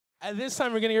At this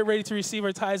time, we're going to get ready to receive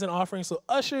our tithes and offerings. So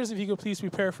ushers, if you could please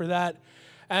prepare for that.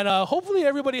 And hopefully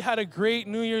everybody had a great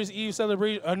New Year's Eve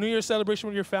celebration, New Year's celebration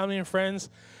with your family and friends.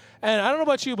 And I don't know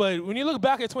about you, but when you look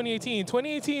back at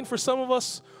 2018 for some of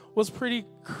us was pretty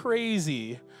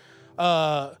crazy.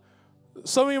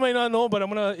 Some of you might not know, but I'm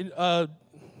going to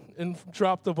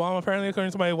drop the bomb, apparently,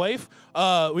 according to my wife.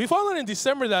 We found out in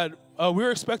December that we were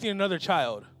expecting another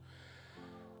child.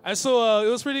 And so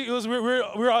we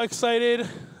were all excited,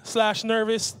 /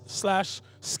 nervous,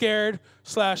 / scared,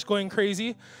 / going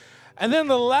crazy. And then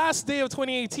the last day of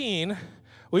 2018,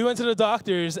 we went to the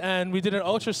doctors and we did an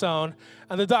ultrasound.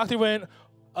 And the doctor went,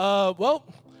 well,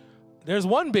 there's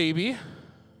one baby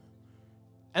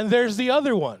and there's the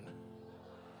other one.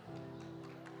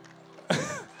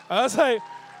 I was like,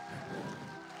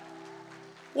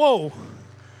 whoa.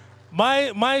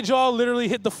 My jaw literally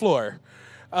hit the floor.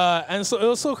 And so it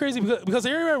was so crazy because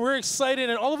I remember we were excited,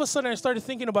 and all of a sudden I started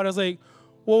thinking about it. I was like,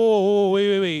 whoa,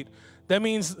 wait. That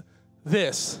means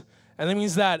this, and that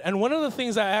means that. And one of the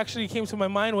things that actually came to my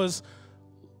mind was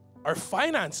our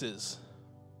finances.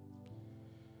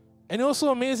 And it was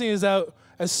so amazing is that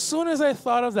as soon as I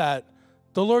thought of that,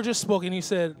 the Lord just spoke and he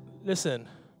said, listen,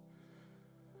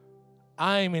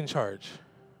 I'm in charge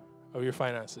of your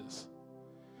finances.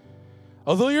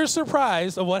 Although you're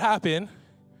surprised of what happened,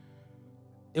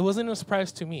 it wasn't a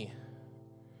surprise to me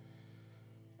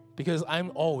because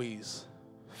I'm always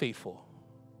faithful.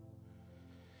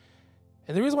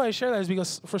 And the reason why I share that is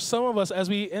because for some of us, as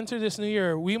we enter this new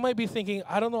year, we might be thinking,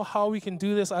 I don't know how we can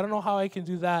do this. I don't know how I can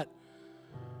do that.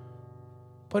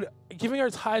 But giving our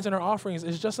tithes and our offerings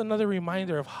is just another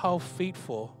reminder of how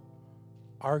faithful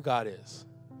our God is.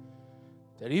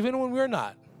 That even when we're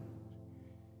not,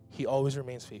 he always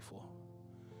remains faithful.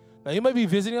 Now, you might be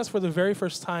visiting us for the very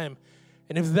first time.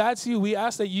 And if that's you, we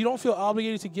ask that you don't feel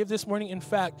obligated to give this morning. In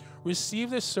fact, receive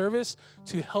this service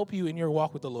to help you in your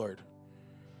walk with the Lord.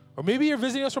 Or maybe you're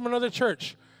visiting us from another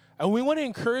church, and we want to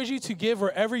encourage you to give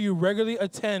wherever you regularly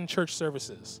attend church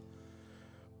services.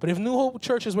 But if New Hope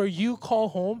Church is where you call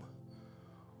home,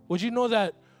 would you know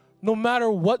that no matter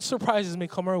what surprises may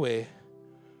come our way,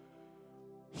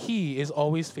 he is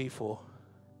always faithful.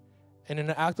 And in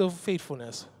an act of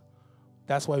faithfulness,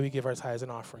 that's why we give our tithes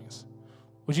and offerings.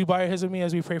 Would you bow your heads with me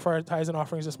as we pray for our tithes and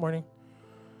offerings this morning?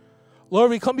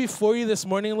 Lord, we come before you this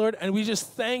morning, Lord, and we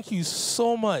just thank you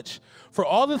so much for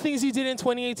all the things you did in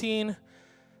 2018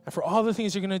 and for all the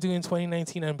things you're going to do in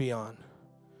 2019 and beyond.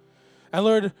 And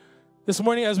Lord, this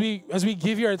morning as we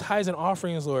give you our tithes and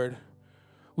offerings, Lord,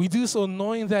 we do so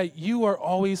knowing that you are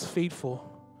always faithful.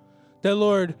 That,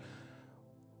 Lord,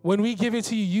 when we give it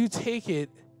to you, you take it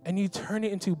and you turn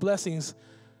it into blessings,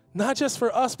 not just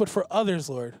for us, but for others,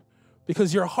 Lord.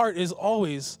 Because your heart is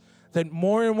always that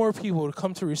more and more people would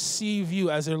come to receive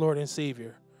you as their Lord and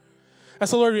Savior. And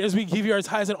so, Lord, as we give you our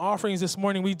tithes and offerings this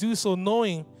morning, we do so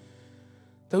knowing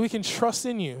that we can trust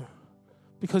in you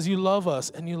because you love us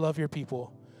and you love your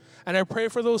people. And I pray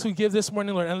for those who give this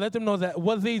morning, Lord, and let them know that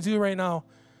what they do right now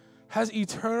has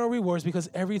eternal rewards because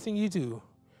everything you do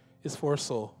is for a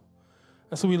soul.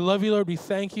 And so we love you, Lord. We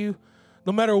thank you.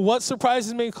 No matter what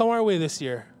surprises may come our way this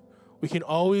year, we can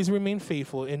always remain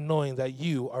faithful in knowing that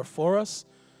you are for us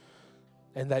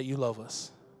and that you love us.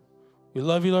 We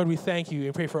love you, Lord. We thank you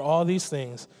and pray for all these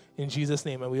things in Jesus'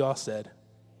 name. And we all said,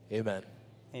 amen.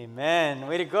 Amen.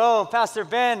 Way to go, Pastor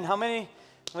Ben. How many?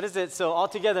 What is it? So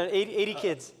altogether, 80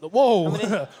 kids. Whoa,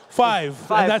 five.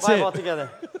 Five, and that's five it. altogether.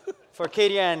 For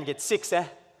Katie Ann, get 6, eh?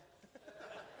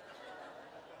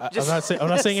 I'm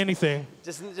not saying anything.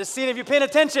 Just seeing if you're paying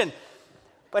attention.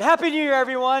 But Happy New Year,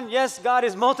 everyone. Yes, God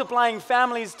is multiplying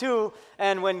families too.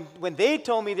 And when they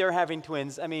told me they were having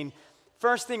twins, I mean,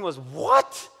 first thing was,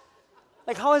 what?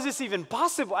 Like, how is this even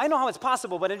possible? I know how it's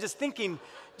possible, but I'm just thinking,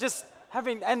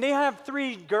 and they have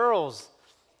 3 girls.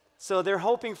 So they're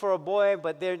hoping for a boy,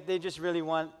 but they just really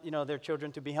want, their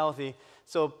children to be healthy.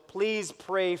 So please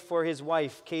pray for his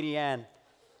wife, Katie Ann.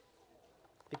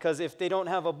 Because if they don't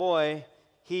have a boy,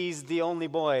 he's the only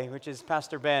boy, which is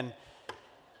Pastor Ben.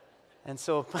 And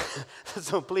so,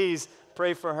 so please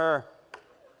pray for her.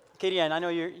 Katie Ann, I know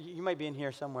you might be in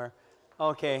here somewhere.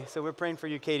 Okay, so we're praying for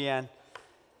you, Katie Ann.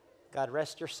 God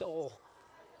rest your soul.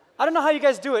 I don't know how you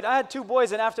guys do it. I had 2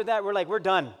 boys, and after that, we're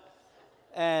done.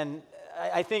 And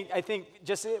I think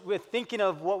just with thinking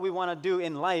of what we want to do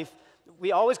in life,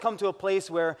 we always come to a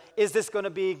place where, is this going to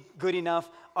be good enough?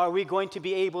 Are we going to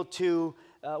be able to,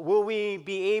 will we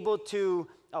be able to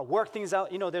work things out?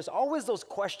 There's always those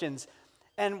questions.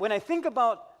 And when I think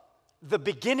about the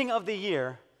beginning of the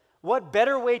year, what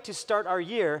better way to start our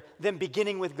year than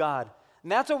beginning with God?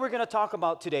 And that's what we're going to talk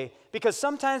about today, because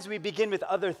sometimes we begin with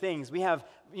other things. We have,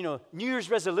 New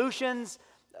Year's resolutions,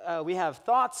 we have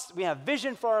thoughts, we have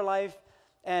vision for our life.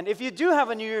 And if you do have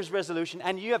a New Year's resolution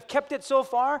and you have kept it so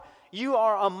far, you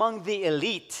are among the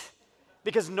elite.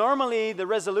 Because normally the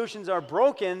resolutions are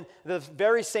broken the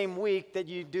very same week that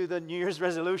you do the New Year's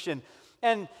resolution.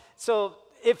 And so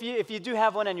if you do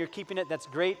have one and you're keeping it, that's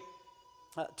great.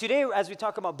 Today, as we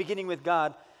talk about beginning with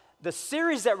God, the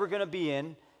series that we're going to be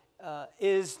in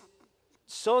is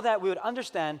so that we would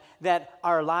understand that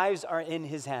our lives are in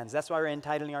His hands. That's why we're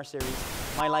entitling our series,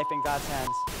 My Life in God's Hands.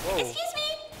 Whoa. Excuse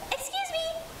me,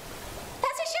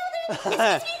 Pastor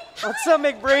Sheldon. Excuse me. What's up,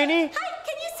 McBrainy? Hi,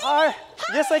 can you see Hi. me?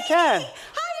 Hi. Yes, I can.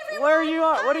 Hi, everyone. Where are you?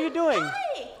 Hi. What are you doing?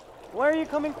 Hi. Where are you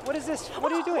coming? What is this?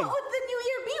 What are you doing? What would the New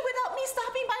Year be without me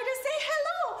stopping by to say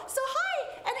hello? So hi,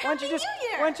 and Why don't Happy you just New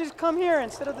Year. Why don't you just come here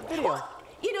instead of the video? Well,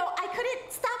 I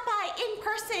couldn't stop by in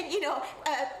person,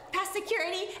 past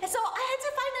security, and so I had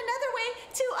to find another way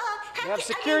to hack We have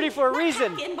in- security for a not reason.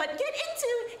 hack in, but get into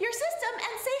your system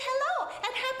and say hello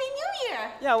and Happy New Year.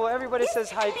 Yeah, well, everybody Yes, says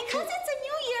hi. and because it's a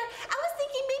new year, I was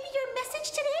thinking maybe your message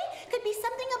today could be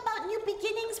something about new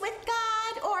beginnings with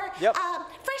God, or Yep.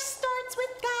 fresh starts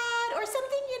with God, or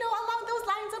something, along those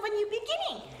lines of a new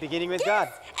beginning. Beginning with Yes, God.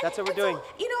 That's what we're doing.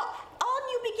 So, all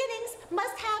new beginnings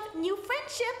must have new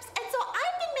friendships, and so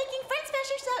I've been making friends,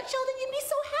 Pastor Sheldon. You'd be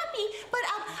so happy. But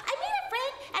I made a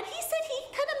friend, and he said he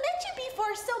kind of met you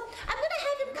before, so I'm gonna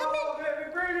have him come in.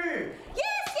 Brady!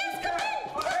 Yes, come in.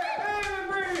 Come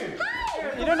in. Brady!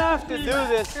 Hi. You don't have to do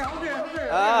this. Hold there.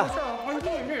 Ah. How you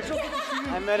doing? Hey, so good to see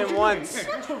you. I met him What you once. doing?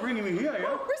 Hey, thanks for bringing me here,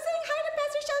 yeah? We're saying hi to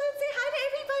Pastor Sheldon. Say hi to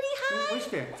everybody. Hi. Where's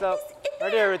that? So, He's in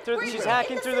right there, We're she's in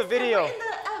hacking the through the system. video.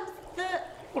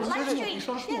 We're in the live is it? stream. You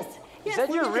saw smoke? Yes. that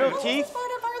your we're real in the teeth? closest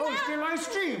part of our Oh, it's lab. the live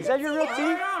stream. Is that your real Yeah.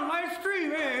 teeth? Right on, live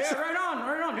stream. Yeah,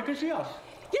 right on. You can see us.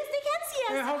 Yes, they can see us.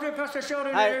 Hey, how's it, Pastor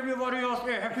Sheldon Hi. and everybody else?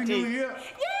 Hey, Happy New Teeth. Year.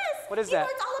 Yes. What is that?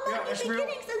 It's all about Yeah, new it's real.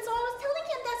 beginnings, and so I was telling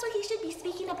him that's what he should be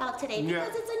speaking about today, Yeah.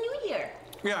 because it's a new year.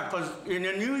 Yeah, because in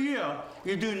the new year,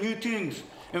 you do new things.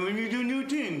 And when you do new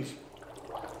things,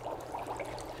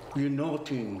 you know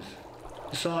things.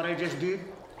 You saw what I just did?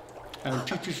 I'll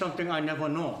teach you something I never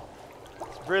know.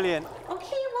 Brilliant.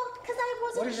 Okay, well, because I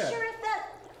What wasn't is that? sure if that.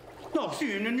 No,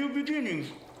 see, in the new beginnings,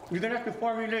 you're going to have to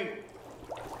formulate.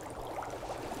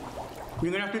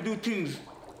 You're going to have to do things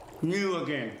new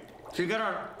again. So you got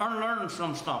to unlearn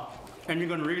some stuff, and you're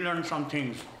going to relearn some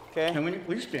things. Okay. And when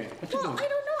you stand, what you Well, doing? I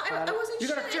don't know. I wasn't You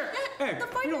sure got to if check. that.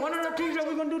 Hey, the one of the things that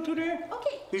we're going to do today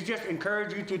Okay. is just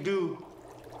encourage you to do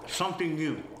something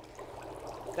new.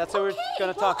 That's what we're Okay,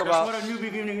 going to well, talk That's about. what a new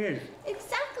beginning is.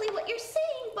 Exactly what you're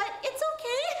saying, but it's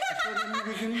okay. That's what a new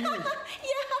beginning is.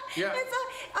 Yeah. Yeah. It's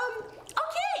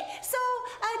okay. So,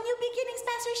 new beginnings,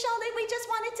 Pastor Sheldon. We just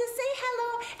wanted to say hello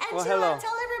and Well, to hello.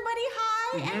 tell everybody hi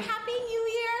and Happy New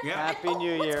Year. Yeah. And, Happy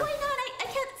New Year. What's going on? I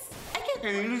can't.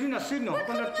 Hey, you're losing a signal. We're How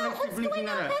come cutting out. let's What's blinking going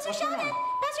at on, that? Pastor What's going Sheldon?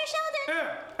 on? Pastor Sheldon.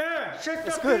 Check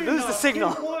It's that good. thing, Lose the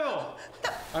signal. tin foil.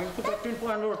 I'm going to put that tin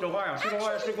foil under the wire. See the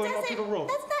wire still going up to the roof.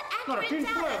 That's not No, the accurate tin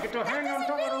data. foil. Get the That hanger on doesn't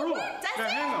top of the really roof. work, does The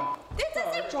it? hanger. It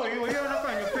doesn't. So you hear up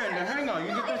on your pen. The hanger. You No, get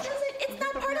it that. doesn't. It's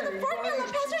not part of the formula,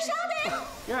 Pastor Sheldon.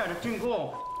 Yeah, the thing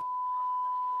go.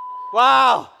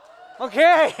 Wow.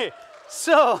 Okay.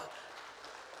 So,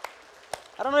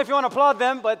 I don't know if you want to applaud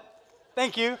them, but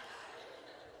thank you.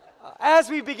 As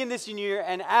we begin this new year,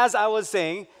 and as I was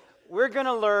saying, we're going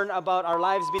to learn about our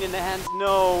lives being in the hands.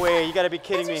 No way. You got to be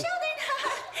kidding Pastor me.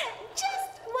 Sheldon,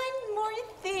 just one more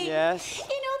thing. Yes.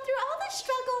 Through all the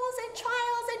struggles and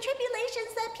trials and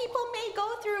tribulations that people may go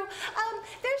through,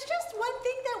 there's just one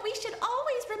thing that we should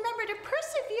always remember to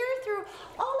persevere through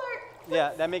all our.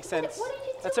 Yeah, that makes sense. What are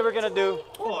you That's what we're going to do. doing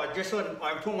Oh,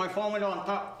 I put my formula on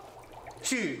top.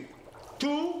 See,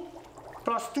 2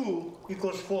 plus 2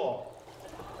 equals 4.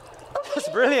 Okay, That's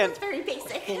brilliant. That's very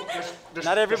basic. So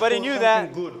Not everybody that's knew something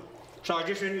that. Good. So I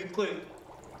just really quick.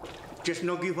 Just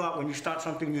no give up when you start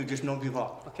something new. Just no give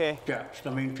up. Okay. Yeah, it's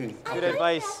the main thing. I Good like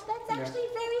advice. that. That's actually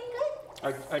very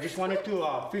good. I just wanted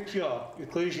to fix your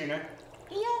equation, eh?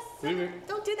 Yes. Really?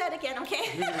 Don't do that again, okay?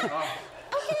 Really,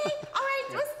 Okay. All right.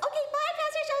 Okay. Bye,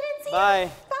 Pastor Sheldon. See you.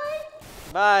 Bye.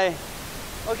 Bye. Bye.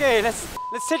 Okay, let's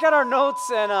take out our notes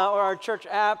and or our church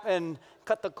app and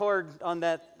cut the cord on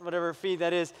that whatever feed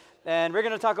that is. And we're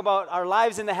going to talk about our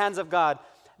lives in the hands of God.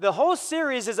 The whole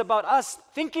series is about us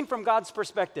thinking from God's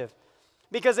perspective.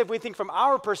 Because if we think from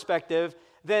our perspective,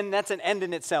 then that's an end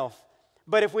in itself.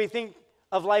 But if we think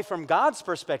of life from God's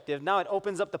perspective, now it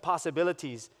opens up the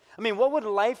possibilities. I mean, what would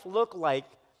life look like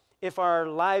if our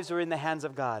lives were in the hands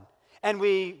of God and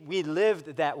we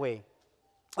lived that way?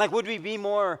 Like, would we be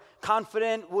more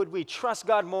confident? Would we trust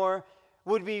God more?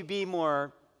 would we be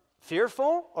more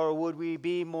fearful or would we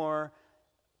be more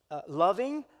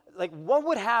loving? Like, what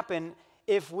would happen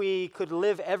if we could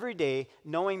live every day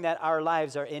knowing that our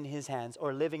lives are in His hands,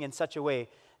 or living in such a way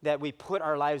that we put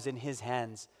our lives in His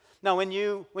hands? Now, when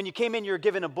you came in, you were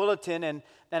given a bulletin, and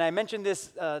I mentioned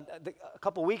this a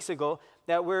couple weeks ago,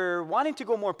 that we're wanting to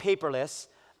go more paperless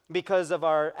because of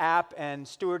our app and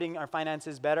stewarding our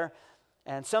finances better.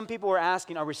 And some people were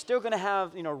asking, are we still going to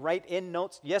have, write-in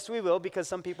notes? Yes, we will, because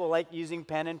some people like using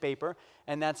pen and paper,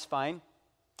 and that's fine.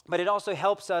 But it also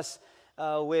helps us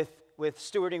with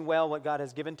stewarding well what God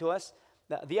has given to us.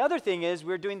 The other thing is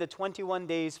we're doing the 21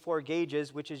 days, 4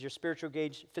 gauges, which is your spiritual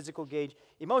gauge, physical gauge,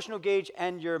 emotional gauge,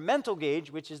 and your mental gauge,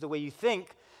 which is the way you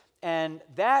think. And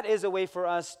that is a way for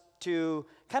us to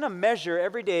kind of measure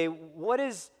every day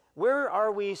where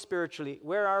are we spiritually,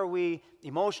 where are we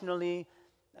emotionally,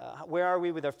 where are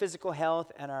we with our physical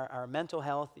health and our mental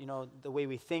health, the way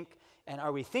we think, and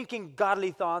are we thinking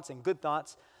godly thoughts and good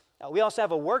thoughts? We also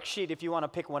have a worksheet if you want to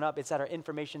pick one up. It's at our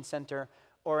information center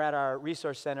or at our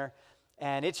resource center.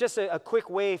 And it's just a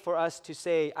quick way for us to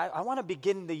say, I want to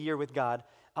begin the year with God.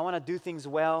 I want to do things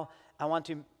well. I want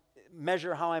to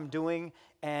measure how I'm doing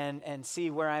and see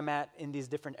where I'm at in these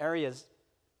different areas.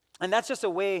 And that's just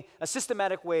a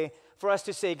systematic way for us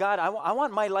to say, God, I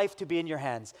want my life to be in your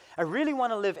hands. I really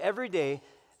want to live every day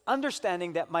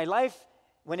understanding that my life,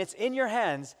 when it's in your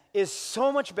hands, is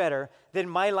so much better than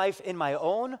my life in my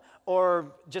own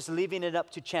or just leaving it up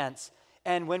to chance.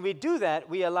 And when we do that,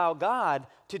 we allow God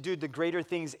to do the greater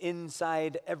things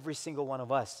inside every single one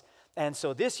of us. And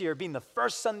so this year, being the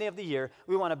first Sunday of the year,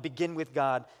 we want to begin with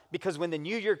God, because when the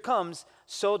new year comes,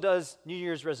 so does New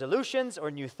Year's resolutions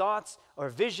or new thoughts or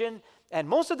vision. And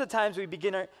most of the times we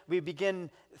begin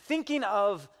thinking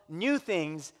of new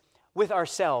things with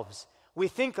ourselves. We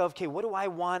think of, okay, what do I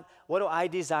want? What do I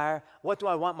desire? What do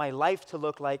I want my life to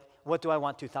look like? What do I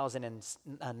want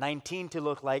 2019 to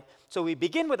look like? So we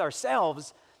begin with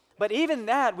ourselves, but even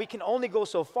that, we can only go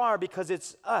so far because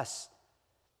it's us.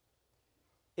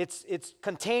 It's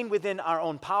contained within our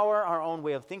own power, our own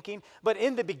way of thinking. But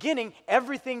in the beginning,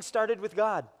 everything started with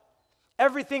God.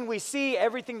 Everything we see,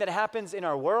 everything that happens in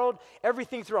our world,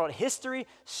 everything throughout history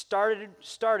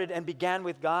started and began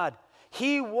with God.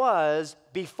 He was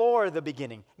before the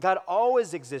beginning. God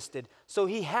always existed, so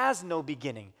He has no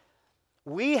beginning.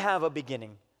 We have a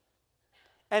beginning.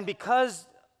 And because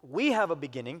we have a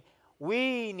beginning,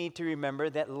 we need to remember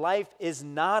that life is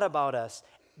not about us,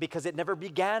 because it never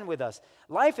began with us.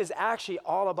 Life is actually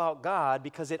all about God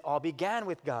because it all began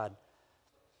with God.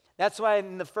 That's why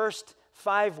in the first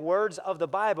 5 words of the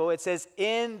Bible, it says,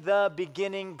 in the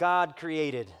beginning God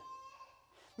created.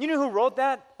 You know who wrote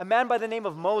that? A man by the name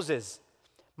of Moses.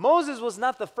 Moses was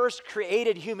not the first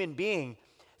created human being.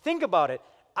 Think about it.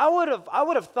 I would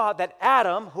have thought that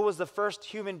Adam, who was the first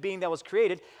human being that was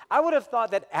created, I would have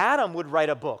thought that Adam would write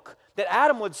a book. That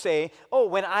Adam would say, oh,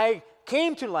 when I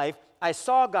came to life, I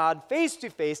saw God face to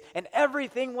face, and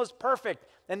everything was perfect.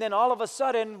 And then all of a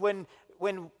sudden, when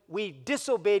we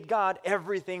disobeyed God,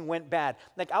 everything went bad.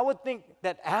 Like, I would think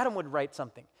that Adam would write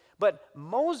something. But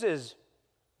Moses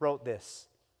wrote this.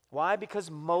 Why?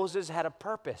 Because Moses had a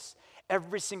purpose.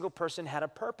 Every single person had a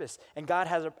purpose. And God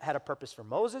had a purpose for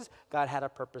Moses. God had a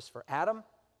purpose for Adam.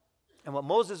 And what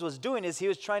Moses was doing is he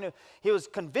was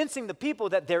convincing the people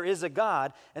that there is a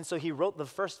God. And so he wrote the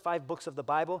first 5 books of the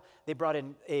Bible. They brought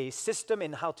in a system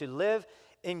in how to live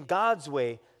in God's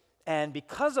way. And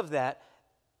because of that,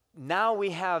 now we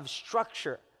have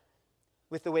structure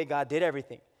with the way God did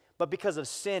everything. But because of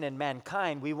sin and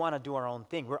mankind, we want to do our own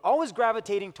thing. We're always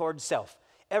gravitating towards self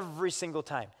every single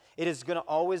time. It is going to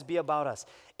always be about us.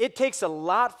 It takes a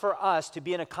lot for us to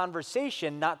be in a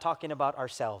conversation not talking about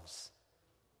ourselves.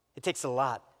 It takes a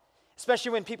lot.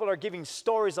 Especially when people are giving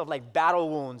stories of like battle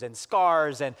wounds and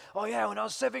scars and, oh yeah, when I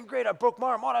was 7th grade, I broke my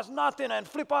arm. Oh, that's nothing. And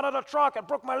flip out of the truck. I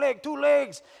broke my leg, 2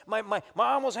 legs. My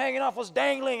arm was hanging off, was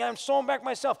dangling. I'm sewing back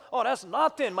myself. Oh, that's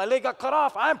nothing. My leg got cut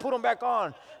off. I put them back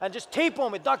on. And just tape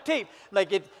them with duct tape.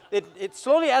 Like it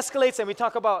slowly escalates and we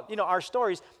talk about, our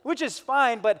stories, which is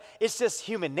fine, but it's just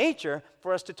human nature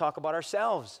for us to talk about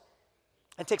ourselves.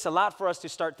 It takes a lot for us to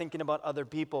start thinking about other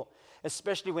people,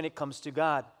 especially when it comes to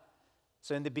God.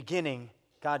 So in the beginning,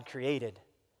 God created.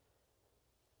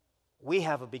 We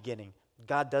have a beginning.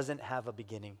 God doesn't have a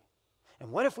beginning.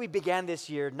 And what if we began this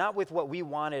year not with what we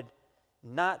wanted,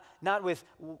 not with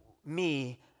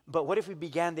me, but what if we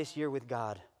began this year with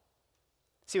God?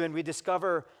 See, when we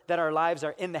discover that our lives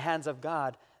are in the hands of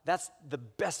God, that's the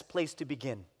best place to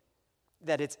begin.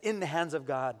 That it's in the hands of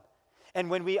God. And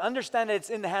when we understand that it's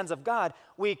in the hands of God,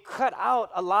 we cut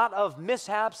out a lot of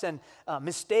mishaps and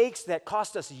mistakes that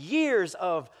cost us years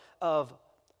of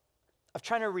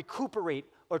trying to recuperate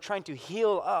or trying to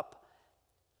heal up.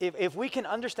 If we can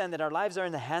understand that our lives are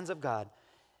in the hands of God,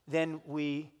 then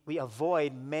we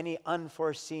avoid many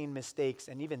unforeseen mistakes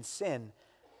and even sin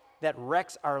that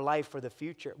wrecks our life for the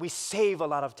future. We save a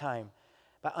lot of time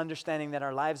by understanding that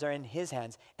our lives are in His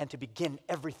hands and to begin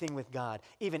everything with God.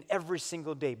 Even every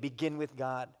single day, begin with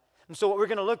God. And so what we're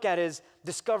going to look at is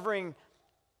discovering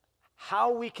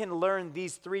how we can learn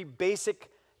these three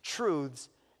basic truths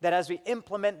that as we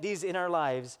implement these in our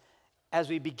lives, as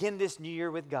we begin this new year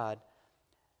with God,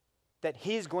 that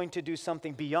He's going to do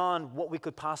something beyond what we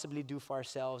could possibly do for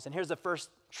ourselves. And here's the first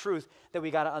truth that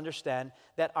we got to understand,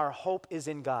 that our hope is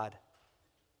in God.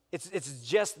 It's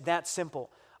just that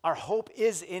simple. Our hope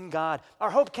is in God.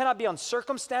 Our hope cannot be on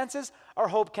circumstances. Our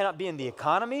hope cannot be in the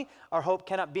economy. Our hope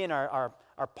cannot be in our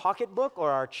pocketbook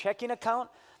or our checking account.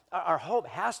 Our hope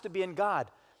has to be in God.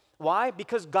 Why?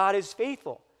 Because God is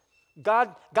faithful.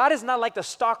 God is not like the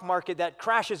stock market that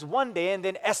crashes one day and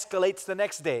then escalates the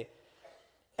next day.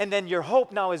 And then your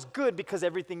hope now is good because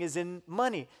everything is in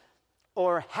money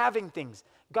or having things.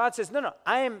 God says, no,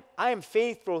 I am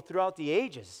faithful throughout the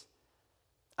ages.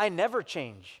 I never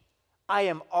change. I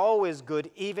am always good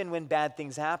even when bad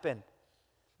things happen.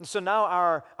 And so now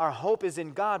our hope is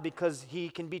in God because He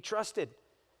can be trusted.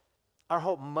 Our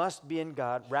hope must be in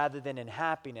God rather than in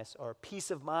happiness or peace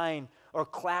of mind or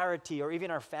clarity or even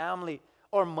our family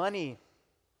or money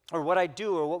or what I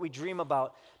do or what we dream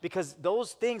about, because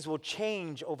those things will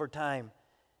change over time.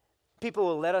 People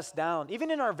will let us down. Even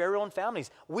in our very own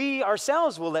families, we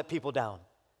ourselves will let people down.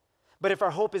 But if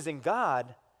our hope is in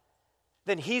God,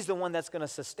 then He's the one that's going to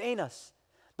sustain us.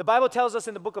 The Bible tells us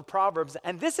in the book of Proverbs,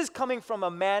 and this is coming from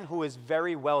a man who is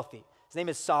very wealthy. His name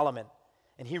is Solomon,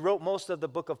 and he wrote most of the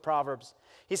book of Proverbs.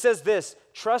 He says this,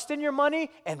 trust in your money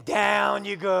and down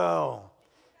you go.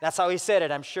 That's how he said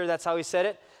it. I'm sure that's how he said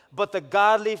it. But the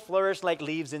godly flourish like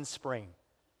leaves in spring.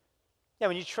 Yeah,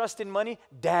 when you trust in money,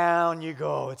 down you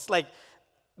go. It's like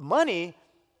money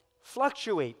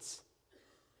fluctuates.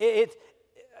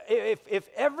 If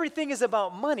everything is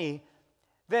about money,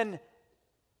 then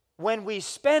when we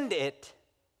spend it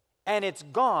and it's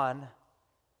gone,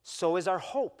 so is our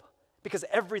hope, because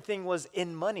everything was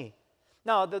in money.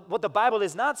 Now, what the Bible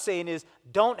is not saying is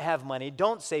don't have money,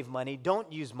 don't save money,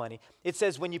 don't use money. It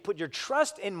says when you put your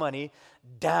trust in money,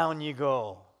 down you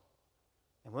go.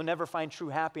 And we'll never find true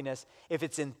happiness if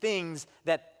it's in things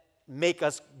that make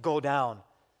us go down.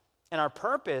 And our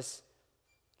purpose,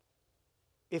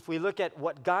 if we look at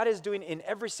what God is doing in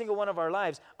every single one of our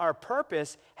lives, our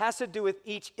purpose has to do with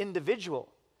each individual.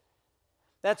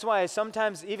 That's why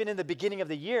sometimes, even in the beginning of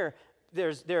the year,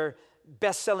 there are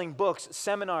best-selling books,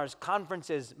 seminars,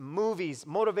 conferences, movies,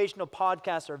 motivational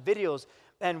podcasts, or videos,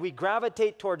 and we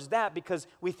gravitate towards that because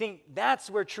we think that's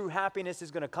where true happiness is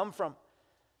going to come from.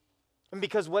 And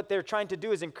because what they're trying to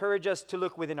do is encourage us to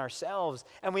look within ourselves,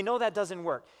 and we know that doesn't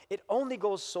work. It only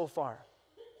goes so far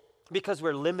because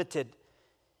we're limited.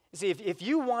 You see, if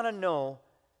you want to know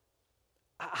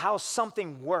how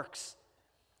something works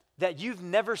that you've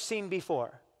never seen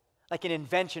before, like an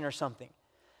invention or something,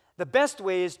 the best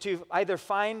way is to either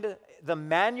find the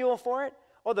manual for it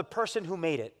or the person who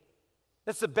made it.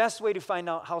 That's the best way to find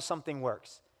out how something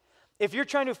works. If you're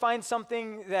trying to find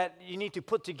something that you need to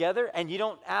put together and you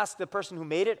don't ask the person who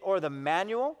made it or the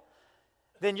manual,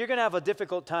 then you're going to have a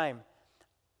difficult time.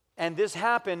 And this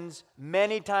happens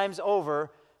many times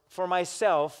over for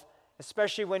myself,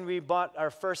 especially when we bought our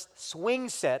first swing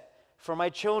set for my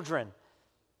children.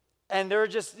 And there were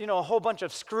just, a whole bunch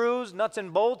of screws, nuts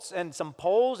and bolts, and some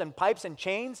poles and pipes and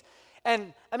chains.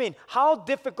 And, how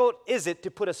difficult is it to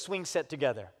put a swing set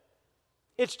together?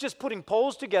 It's just putting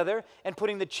poles together and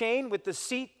putting the chain with the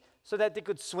seat so that they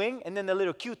could swing, and then the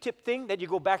little Q-tip thing that you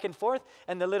go back and forth,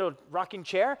 and the little rocking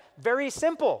chair. Very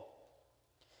simple.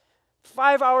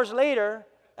 5 hours later,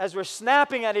 as we're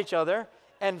snapping at each other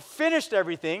and finished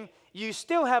everything, you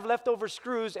still have leftover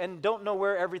screws and don't know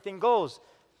where everything goes.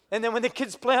 And then when the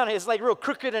kids play on it, it's like real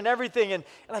crooked and everything. And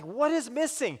like, what is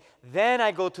missing? Then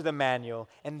I go to the manual.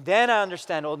 And then I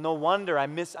understand, oh, no wonder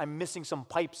I'm missing some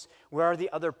pipes. Where are the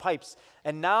other pipes?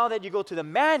 And now that you go to the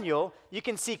manual, you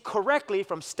can see correctly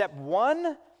from step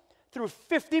 1 through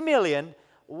 50 million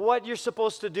what you're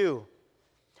supposed to do.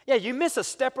 Yeah, you miss a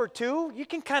step or two, you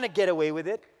can kind of get away with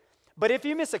it. But if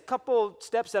you miss a couple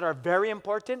steps that are very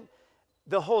important,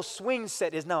 the whole swing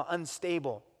set is now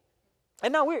unstable.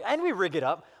 And now we rig it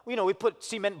up. We put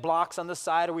cement blocks on the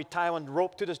side, or we tie one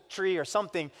rope to the tree or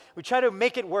something. We try to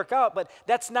make it work out, but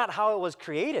that's not how it was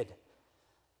created.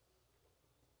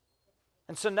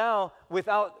 And so now,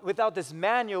 without this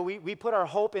manual, we put our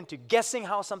hope into guessing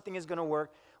how something is going to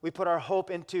work. We put our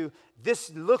hope into this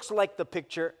looks like the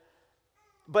picture,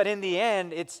 but in the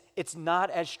end, it's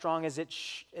not as strong as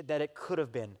that it could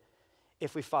have been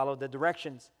if we followed the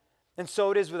directions. And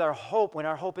so it is with our hope. When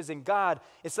our hope is in God,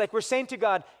 it's like we're saying to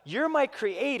God, you're my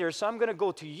creator, so I'm going to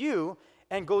go to you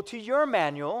and go to your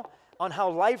manual on how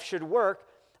life should work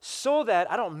so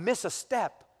that I don't miss a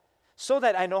step, so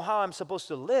that I know how I'm supposed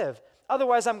to live.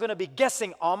 Otherwise, I'm going to be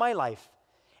guessing all my life,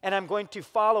 and I'm going to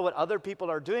follow what other people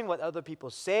are doing, what other people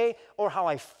say, or how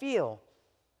I feel.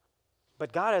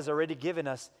 But God has already given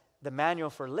us the manual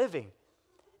for living.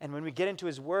 And when we get into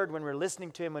His Word, when we're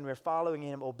listening to Him, when we're following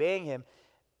Him, obeying Him,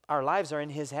 our lives are in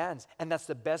His hands. And that's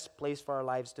the best place for our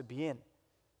lives to be in.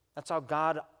 That's how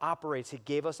God operates. He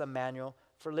gave us a manual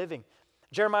for living.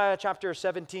 Jeremiah chapter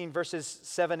 17, verses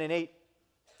 7 and 8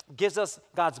 gives us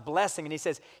God's blessing. And He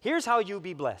says, here's how you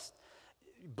be blessed.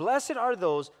 Blessed are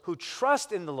those who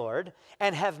trust in the Lord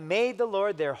and have made the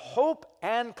Lord their hope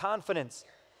and confidence.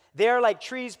 They are like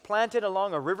trees planted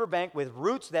along a riverbank with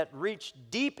roots that reach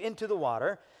deep into the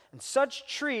water, and such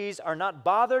trees are not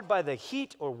bothered by the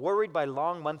heat or worried by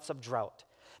long months of drought.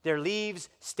 Their leaves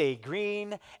stay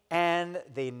green, and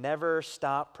they never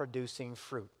stop producing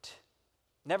fruit.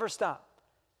 Never stop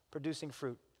producing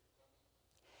fruit.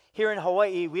 Here in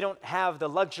Hawaii, we don't have the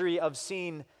luxury of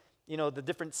seeing the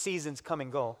different seasons come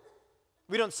and go.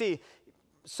 We don't see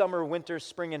summer, winter,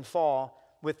 spring, and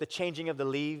fall with the changing of the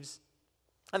leaves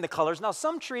and the colors. Now,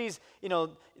 some trees, the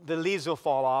leaves will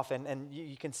fall off, and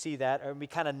you can see that, or we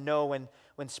kind of know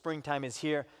when springtime is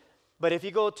here. But if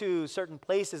you go to certain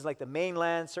places like the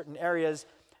mainland, certain areas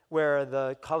where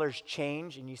the colors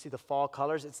change, and you see the fall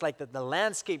colors, it's like the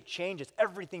landscape changes,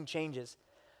 everything changes.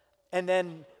 And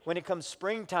then when it comes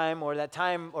springtime or that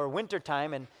time or winter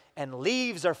time and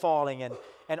leaves are falling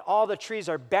and all the trees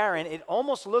are barren, it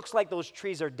almost looks like those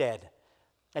trees are dead.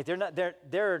 Like they're not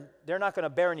going to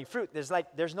bear any fruit.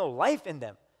 There's no life in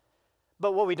them.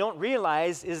 But what we don't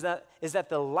realize is that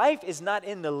the life is not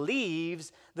in the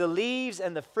leaves. The leaves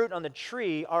and the fruit on the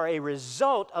tree are a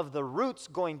result of the roots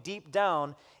going deep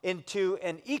down into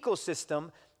an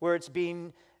ecosystem where it's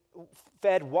being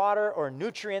fed water or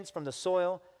nutrients from the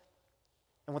soil.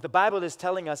 And what the Bible is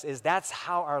telling us is that's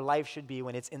how our life should be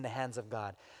when it's in the hands of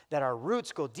God. That our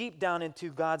roots go deep down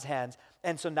into God's hands.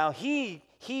 And so now He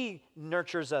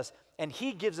nurtures us and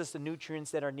He gives us the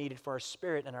nutrients that are needed for our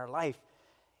spirit and our life.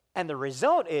 And the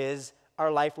result is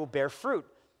our life will bear fruit.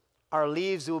 Our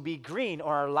leaves will be green,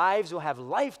 or our lives will have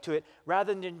life to it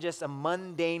rather than just a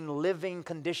mundane living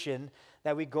condition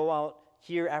that we go out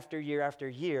year after year after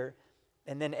year.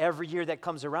 And then every year that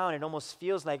comes around, it almost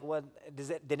feels like,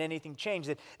 did anything change?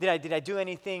 Did I do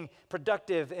anything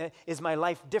productive? Is my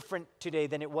life different today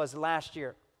than it was last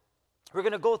year? We're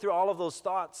going to go through all of those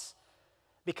thoughts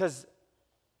because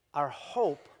our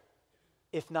hope,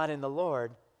 if not in the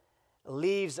Lord,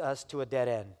 leaves us to a dead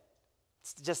end.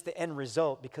 It's just the end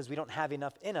result because we don't have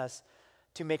enough in us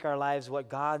to make our lives what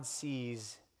God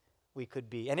sees we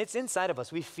could be. And it's inside of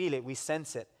us. We feel it. We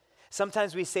sense it.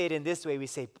 Sometimes we say it in this way. We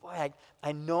say, boy,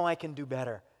 I know I can do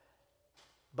better.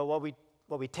 But what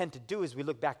we tend to do is we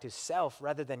look back to self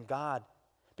rather than God.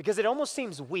 Because it almost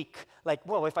seems weak. Like,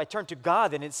 well, if I turn to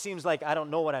God, then it seems like I don't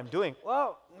know what I'm doing.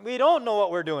 Well, we don't know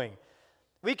what we're doing.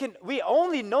 We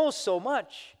only know so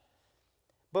much.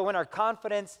 But when our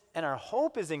confidence and our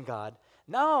hope is in God,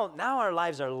 now our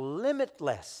lives are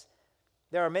limitless.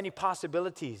 There are many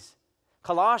possibilities.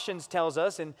 Colossians tells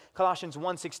us in Colossians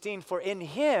 1:16, for in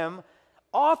Him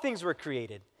all things were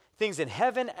created, things in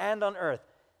heaven and on earth,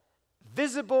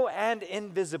 visible and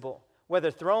invisible, whether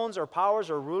thrones or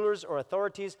powers or rulers or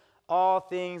authorities, all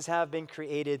things have been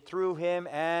created through Him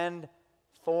and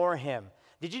for Him.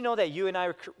 Did you know that you and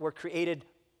I were created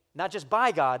not just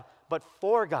by God, but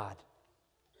for God?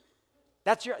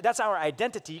 That's our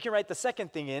identity. You can write the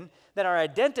second thing in, that our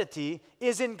identity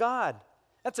is in God.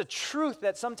 That's a truth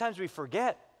that sometimes we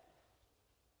forget.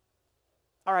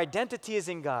 Our identity is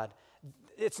in God.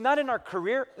 It's not in our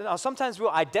career. Now, sometimes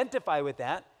we'll identify with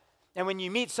that. And when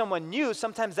you meet someone new,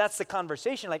 sometimes that's the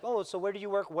conversation. Like, oh, so where do you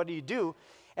work? What do you do?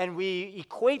 And we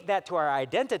equate that to our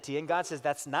identity. And God says,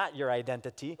 that's not your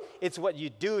identity. It's what you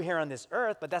do here on this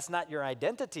earth, but that's not your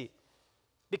identity.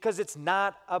 Because it's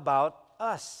not about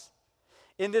us.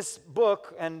 In this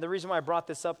book, and the reason why I brought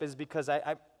this up is because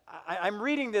I'm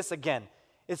reading this again.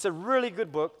 It's a really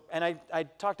good book, and I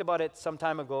talked about it some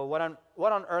time ago,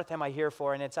 What on Earth Am I Here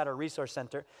For? And it's at a resource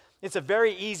center. It's a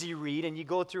very easy read, and you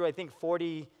go through, I think,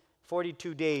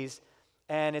 42 days,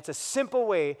 And it's a simple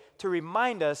way to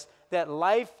remind us that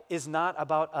life is not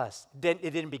about us. It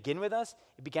didn't begin with us,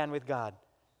 it began with God.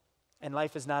 And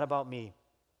life is not about me.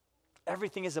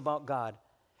 Everything is about God.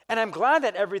 And I'm glad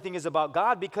that everything is about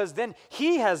God, because then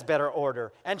He has better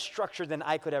order and structure than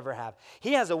I could ever have.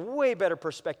 He has a way better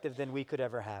perspective than we could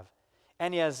ever have.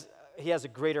 And He has a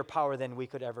greater power than we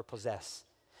could ever possess.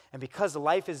 And because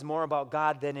life is more about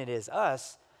God than it is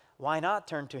us, why not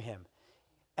turn to Him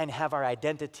and have our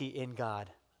identity in God?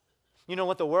 You know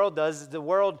what the world does? The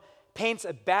world paints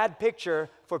a bad picture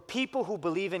for people who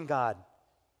believe in God.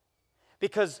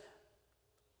 Because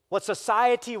what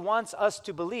society wants us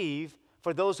to believe,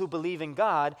 for those who believe in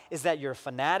God, is that you're a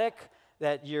fanatic,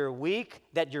 that you're weak,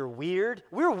 that you're weird.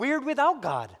 We're weird without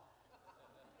God.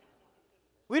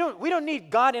 We don't need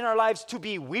God in our lives to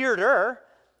be weirder.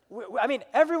 I mean,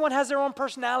 everyone has their own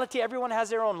personality. Everyone has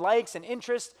their own likes and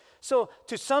interests. So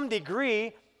to some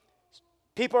degree,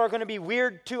 people are going to be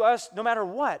weird to us no matter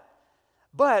what.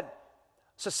 But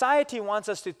society wants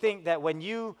us to think that when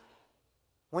you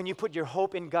put your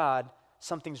hope in God,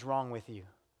 something's wrong with you.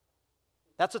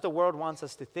 That's what the world wants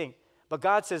us to think. But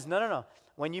God says, no.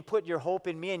 When you put your hope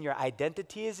in me and your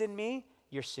identity is in me,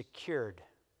 you're secured.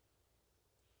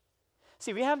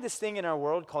 See, we have this thing in our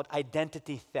world called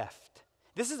identity theft.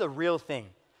 This is a real thing.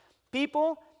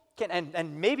 People can,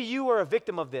 and maybe you were a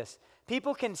victim of this,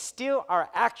 people can steal our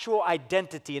actual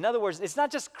identity. In other words, it's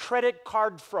not just credit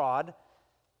card fraud,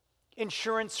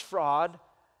 insurance fraud,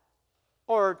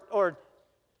 or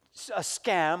a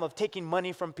scam of taking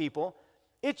money from people.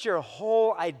 It's your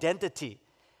whole identity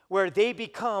where they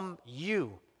become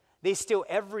you. They steal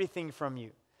everything from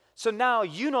you. So now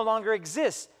you no longer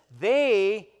exist.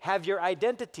 They have your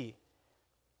identity.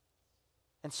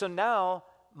 And so now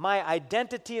my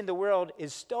identity in the world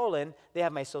is stolen. They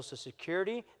have my social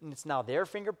security, and it's now their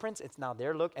fingerprints, it's now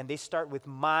their look, and they start with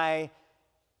my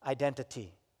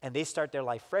identity. And they start their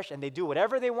life fresh, and they do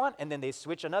whatever they want, and then they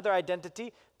switch another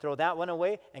identity, throw that one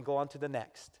away, and go on to the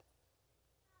next.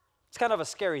 It's kind of a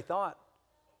scary thought.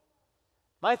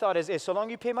 My thought is, so long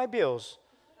you pay my bills,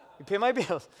 you pay my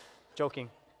bills. Joking.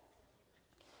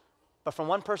 But from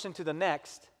one person to the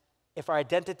next, if our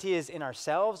identity is in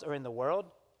ourselves or in the world,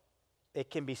 it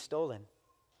can be stolen.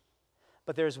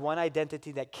 But there's one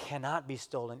identity that cannot be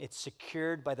stolen. It's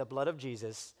secured by the blood of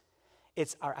Jesus.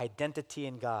 It's our identity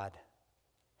in God.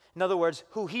 In other words,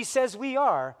 who He says we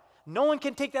are, no one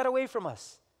can take that away from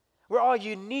us. We're all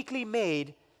uniquely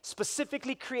made,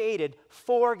 specifically created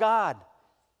for God.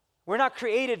 We're not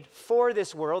created for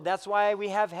this world. That's why we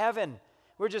have heaven.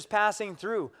 We're just passing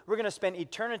through. We're going to spend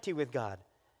eternity with God.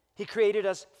 He created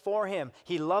us for Him.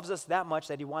 He loves us that much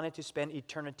that He wanted to spend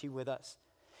eternity with us.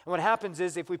 And what happens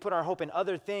is if we put our hope in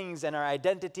other things and our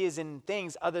identity is in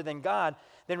things other than God,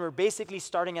 then we're basically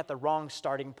starting at the wrong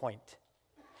starting point.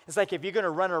 It's like if you're going to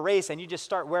run a race and you just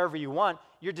start wherever you want,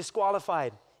 you're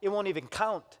disqualified. It won't even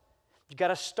count. You got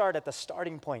to start at the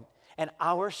starting point. And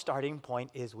our starting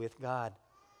point is with God,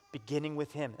 beginning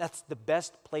with Him. That's the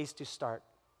best place to start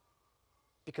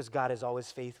because God is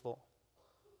always faithful.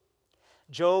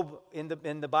 Job in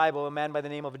the Bible, a man by the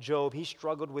name of Job, he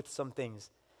struggled with some things.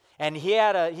 And he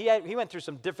went through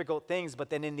some difficult things, but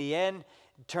then in the end,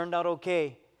 it turned out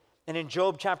okay. And in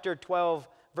Job chapter 12,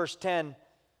 verse 10,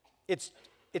 it's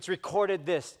recorded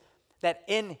this, that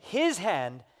in His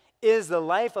hand is the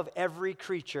life of every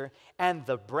creature and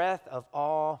the breath of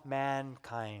all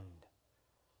mankind.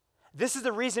 This is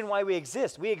the reason why we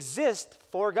exist. We exist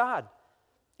for God.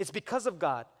 It's because of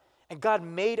God. And God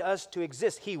made us to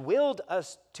exist. He willed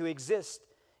us to exist.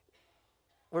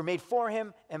 We're made for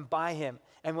Him and by Him.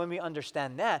 And when we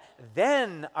understand that,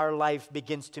 then our life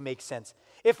begins to make sense.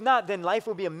 If not, then life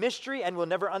will be a mystery and we'll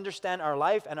never understand our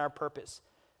life and our purpose.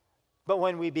 But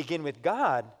when we begin with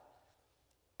God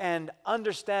and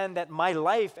understand that my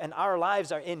life and our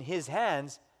lives are in His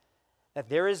hands, that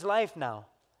there is life now.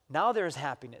 Now there's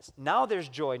happiness. Now there's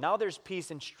joy. Now there's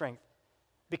peace and strength.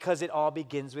 Because it all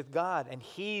begins with God, and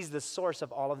He's the source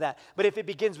of all of that. But if it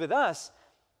begins with us,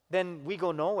 then we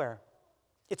go nowhere.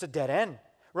 It's a dead end.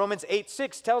 Romans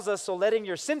 8:6 tells us, so letting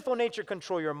your sinful nature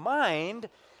control your mind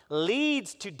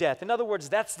leads to death. In other words,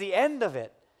 that's the end of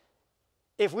it.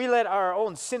 If we let our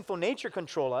own sinful nature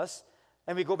control us,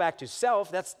 and we go back to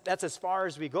self, that's as far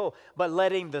as we go. But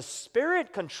letting the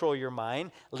Spirit control your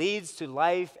mind leads to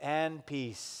life and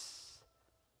peace.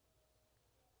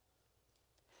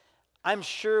 I'm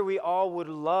sure we all would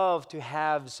love to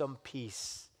have some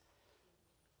peace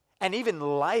and even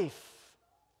life.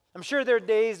 I'm sure there are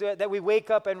days that we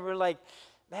wake up and we're like,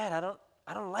 man,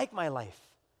 I don't like my life.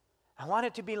 I want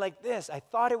it to be like this. I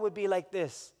thought it would be like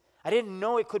this. I didn't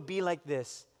know it could be like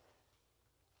this.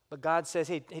 But God says,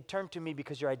 hey, turn to me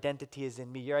because your identity is in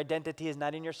me. Your identity is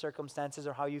not in your circumstances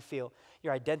or how you feel.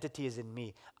 Your identity is in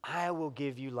me. I will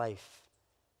give you life.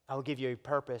 I will give you a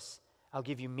purpose. I'll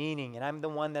give you meaning. And I'm the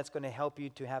one that's going to help you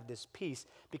to have this peace,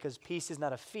 because peace is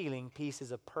not a feeling. Peace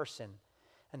is a person.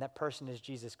 And that person is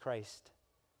Jesus Christ.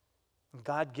 And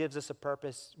God gives us a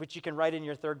purpose, which you can write in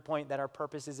your third point, that our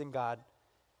purpose is in God.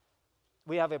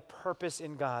 We have a purpose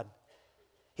in God.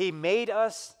 He made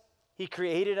us. He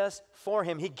created us for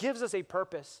Him. He gives us a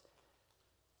purpose.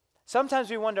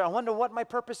 Sometimes we wonder, I wonder what my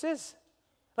purpose is.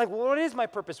 Like, what is my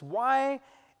purpose? Why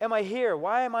am I here?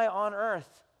 Why am I on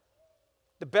earth?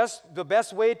 The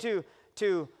best way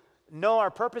to know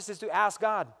our purpose is to ask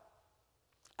God.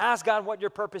 Ask God what your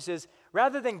purpose is,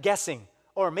 rather than guessing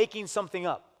or making something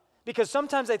up. Because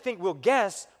sometimes I think we'll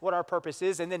guess what our purpose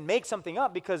is and then make something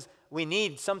up because we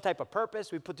need some type of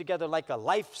purpose. We put together like a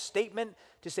life statement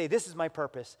to say, this is my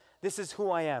purpose. This is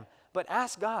who I am. But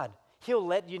ask God. He'll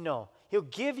let you know. He'll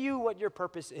give you what your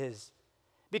purpose is.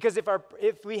 Because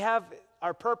if we have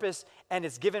our purpose and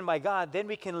it's given by God, then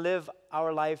we can live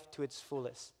our life to its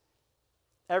fullest.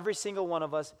 Every single one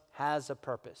of us has a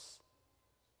purpose.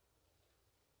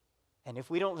 And if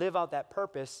we don't live out that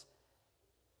purpose,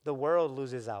 the world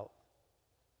loses out.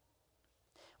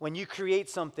 When you create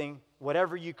something,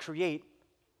 whatever you create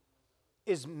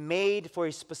is made for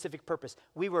a specific purpose.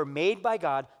 We were made by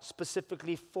God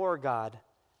specifically for God,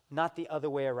 not the other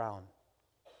way around.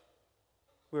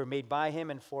 We were made by Him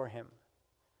and for Him.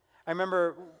 I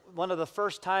remember one of the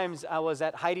first times I was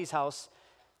at Heidi's house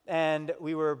and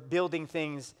we were building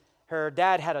things. Her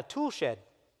dad had a tool shed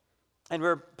and we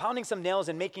were pounding some nails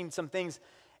and making some things,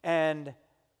 and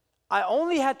I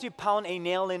only had to pound a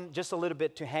nail in just a little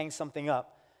bit to hang something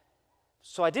up.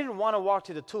 So I didn't want to walk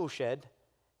to the tool shed,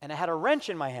 and I had a wrench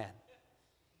in my hand.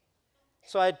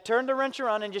 So I turned the wrench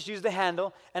around and just used the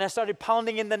handle, and I started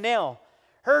pounding in the nail.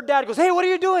 Her dad goes, hey, what are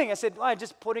you doing? I said, I'm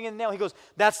just putting in the nail. He goes,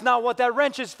 that's not what that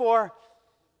wrench is for.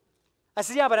 I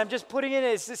said, yeah, but I'm just putting it in.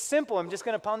 It's just simple. I'm just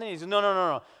going to pound it in. He said,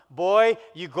 no. Boy,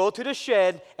 you go to the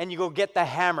shed, and you go get the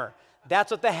hammer.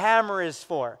 That's what the hammer is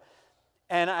for.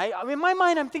 And I mean, in my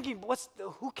mind, I'm thinking,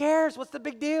 who cares? What's the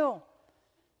big deal?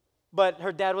 But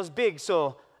her dad was big,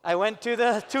 so I went to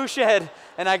the tool shed,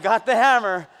 and I got the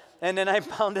hammer, and then I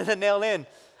pounded the nail in.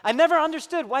 I never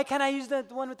understood, why can't I use the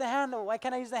one with the handle? Why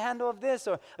can't I use the handle of this?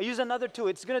 Or I use another tool.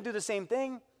 It's going to do the same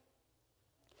thing.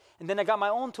 And then I got my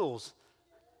own tools.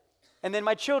 And then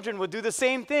my children would do the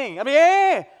same thing. I mean,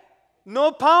 hey,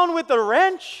 no pound with the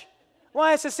wrench.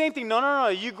 Why? It's the same thing. No.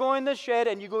 You go in the shed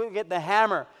and you go get the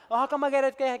hammer. Oh, how come I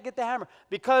gotta get the hammer?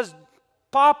 Because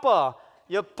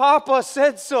your papa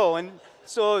said so. And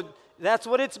so that's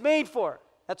what it's made for.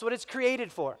 That's what it's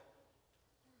created for.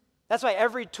 That's why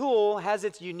every tool has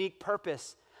its unique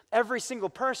purpose. Every single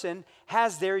person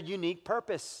has their unique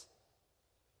purpose.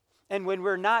 And when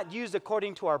we're not used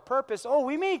according to our purpose,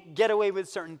 we may get away with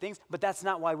certain things, but that's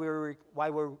not why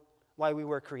we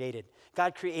were created.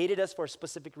 God created us for a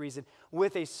specific reason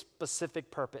with a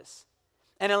specific purpose.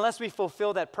 And unless we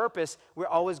fulfill that purpose, we're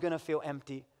always going to feel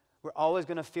empty. We're always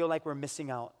going to feel like we're missing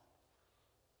out.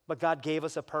 But God gave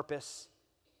us a purpose.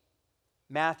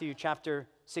 Matthew chapter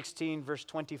 16, verse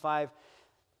 25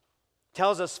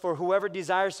 tells us, for whoever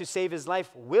desires to save his life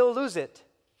will lose it.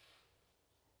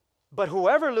 But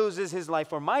whoever loses his life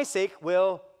for my sake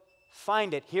will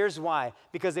find it. Here's why.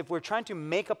 Because if we're trying to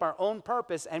make up our own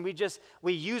purpose and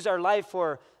we use our life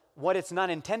for what it's not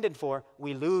intended for,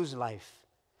 we lose life.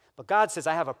 But God says,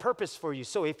 I have a purpose for you.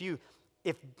 So if you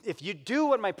do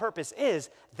what my purpose is,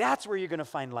 that's where you're going to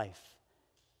find life.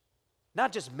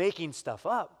 Not just making stuff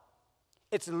up.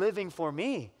 It's living for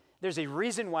me. There's a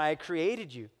reason why I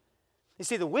created you. You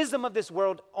see, the wisdom of this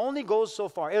world only goes so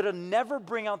far. It'll never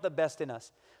bring out the best in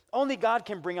us. Only God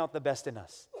can bring out the best in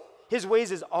us. His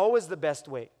ways is always the best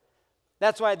way.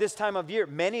 That's why at this time of year,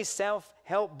 many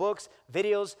self-help books,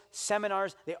 videos,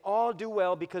 seminars, they all do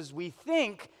well because we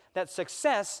think that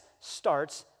success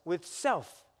starts with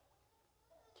self.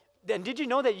 And did you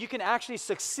know that you can actually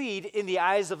succeed in the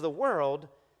eyes of the world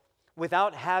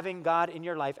without having God in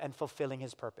your life and fulfilling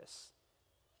His purpose?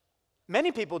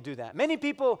 Many people do that. Many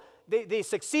people, they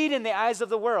succeed in the eyes of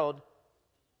the world,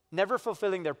 never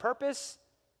fulfilling their purpose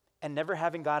and never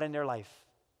having God in their life.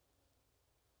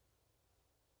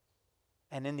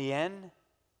 And in the end,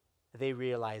 they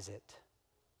realize it.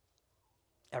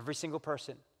 Every single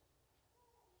person.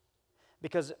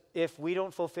 Because if we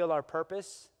don't fulfill our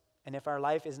purpose, and if our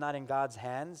life is not in God's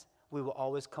hands, we will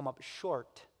always come up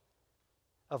short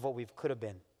of what we could have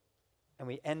been. And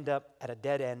we end up at a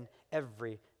dead end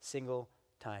every single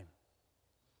time.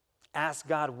 Ask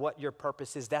God what your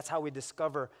purpose is. That's how we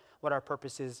discover what our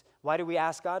purpose is. Why do we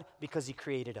ask God? Because He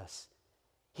created us.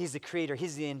 He's the creator.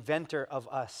 He's the inventor of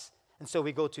us. And so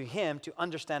we go to Him to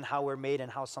understand how we're made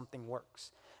and how something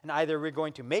works. And either we're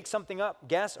going to make something up,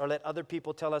 guess, or let other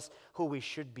people tell us who we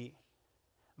should be.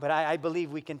 But I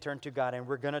believe we can turn to God, and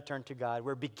we're going to turn to God.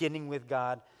 We're beginning with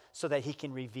God so that He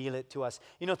can reveal it to us.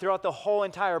 You know, throughout the whole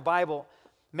entire Bible,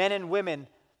 men and women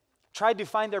tried to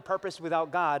find their purpose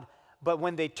without God, but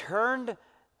when they turned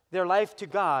their life to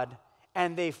God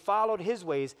and they followed His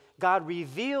ways, God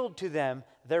revealed to them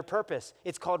their purpose.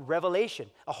 It's called revelation.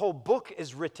 A whole book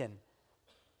is written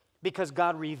because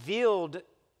God revealed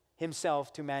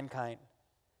Himself to mankind.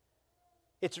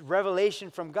 It's revelation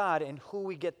from God and who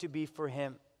we get to be for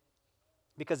Him.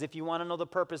 Because if you want to know the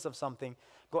purpose of something,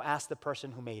 go ask the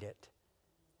person who made it.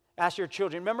 Ask your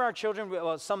children. Remember our children?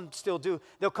 Well, some still do.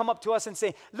 They'll come up to us and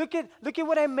say, look at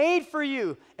what I made for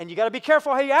you. And you got to be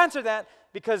careful how you answer that,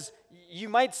 because you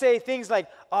might say things like,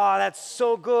 oh, that's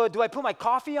so good. Do I put my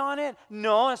coffee on it?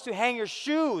 No, that's to hang your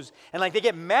shoes. And like they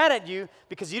get mad at you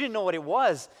because you didn't know what it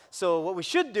was. So what we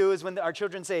should do is when our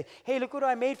children say, hey, look what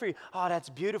I made for you. Oh, that's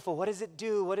beautiful. What does it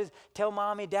do? Tell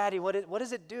mommy, daddy, what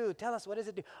does it do? Tell us, what does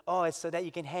it do? Oh, it's so that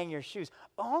you can hang your shoes.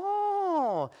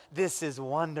 Oh, this is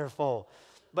wonderful.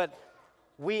 But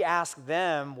we ask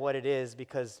them what it is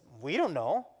because we don't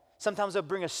know. Sometimes they'll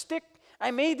bring a stick.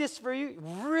 I made this for you.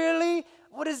 Really?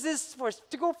 What is this for?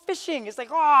 To go fishing. It's like,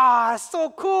 oh, it's so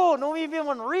cool. No even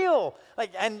one real.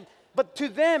 But to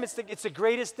them, it's the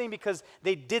greatest thing because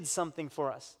they did something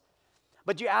for us.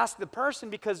 But you ask the person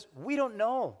because we don't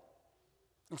know.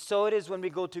 And so it is when we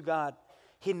go to God.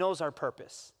 He knows our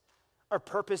purpose. Our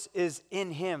purpose is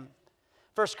in Him.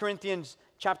 1 Corinthians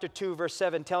chapter 2, verse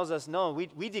 7 tells us, no,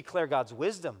 we declare God's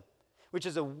wisdom, which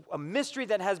is a mystery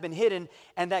that has been hidden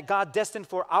and that God destined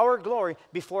for our glory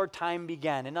before time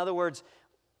began. In other words,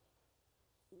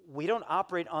 we don't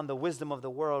operate on the wisdom of the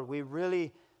world. We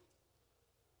really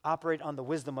operate on the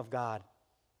wisdom of God.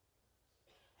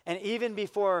 And even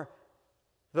before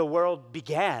the world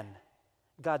began,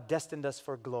 God destined us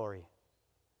for glory,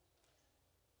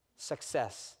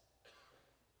 success,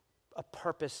 a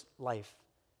purpose life.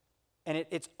 And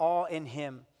it's all in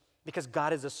Him because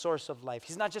God is the source of life.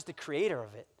 He's not just the creator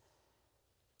of it.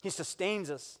 He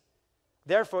sustains us.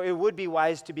 Therefore, it would be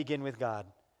wise to begin with God.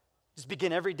 Just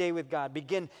begin every day with God.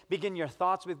 Begin your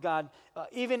thoughts with God.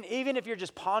 Even if you're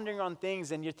just pondering on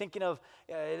things and you're thinking of,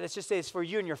 let's just say it's for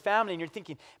you and your family, and you're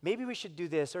thinking, maybe we should do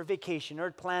this, or vacation,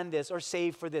 or plan this, or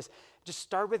save for this. Just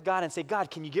start with God and say, God,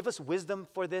 can you give us wisdom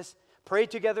for this? Pray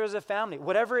together as a family.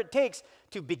 Whatever it takes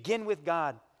to begin with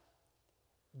God.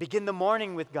 Begin the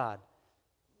morning with God.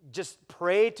 Just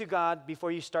pray to God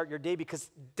before you start your day, because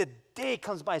the day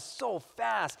comes by so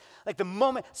fast. Like the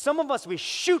moment, some of us, we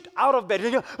shoot out of bed.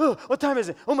 And go, oh, what time is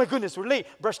it? Oh my goodness, we're late.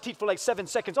 Brush teeth for like 7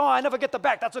 seconds. Oh, I never get the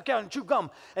back. That's okay, I'll chew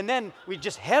gum. And then we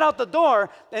just head out the door,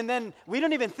 and then we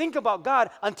don't even think about God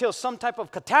until some type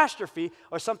of catastrophe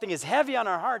or something is heavy on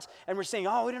our hearts, and we're saying,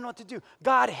 oh, we don't know what to do.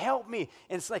 God, help me.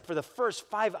 And it's like for the first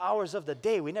 5 hours of the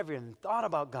day, we never even thought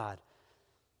about God.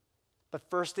 But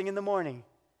first thing in the morning,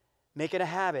 make it a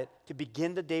habit to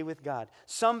begin the day with God.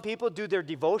 Some people do their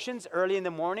devotions early in the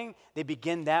morning. They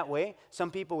begin that way. Some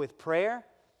people with prayer.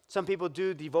 Some people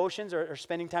do devotions or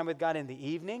spending time with God in the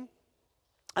evening.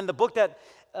 And the book that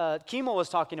Kimo was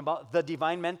talking about, The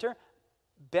Divine Mentor,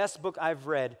 best book I've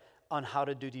read on how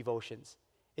to do devotions.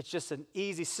 It's just an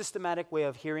easy, systematic way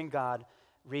of hearing God,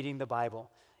 reading the Bible.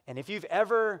 And if you've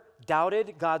ever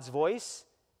doubted God's voice,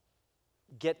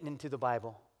 get into the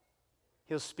Bible.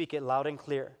 He'll speak it loud and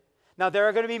clear. Now, there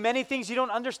are going to be many things you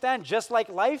don't understand, just like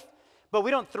life, but we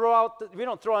don't throw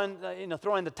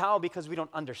in the towel because we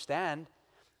don't understand.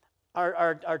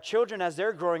 Our children, as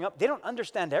they're growing up, they don't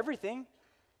understand everything.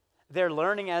 They're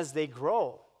learning as they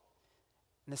grow.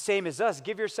 And the same as us.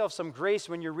 Give yourself some grace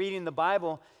when you're reading the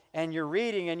Bible and you're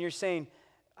reading and you're saying,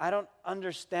 I don't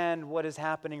understand what is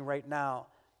happening right now.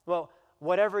 Well,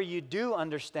 whatever you do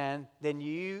understand, then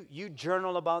you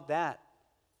journal about that.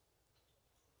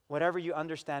 Whatever you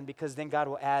understand, because then God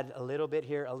will add a little bit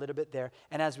here, a little bit there.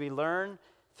 And as we learn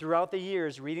throughout the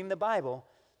years reading the Bible,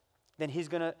 then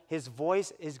His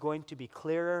voice is going to be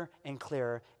clearer and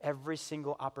clearer every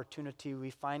single opportunity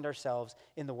we find ourselves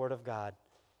in the Word of God.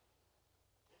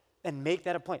 And make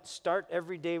that a point. Start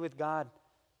every day with God.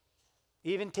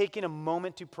 Even taking a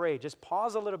moment to pray. Just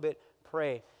pause a little bit,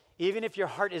 pray. Even if your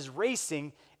heart is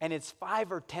racing and it's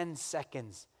 5 or 10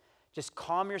 seconds, just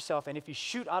calm yourself, and if you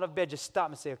shoot out of bed, just stop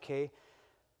and say, okay,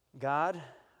 God,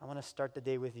 I want to start the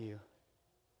day with you.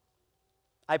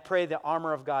 I pray the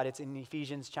armor of God. It's in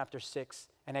Ephesians chapter 6,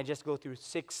 and I just go through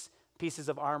 6 pieces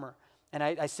of armor. And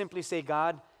I simply say,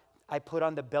 God, I put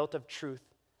on the belt of truth.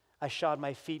 I shod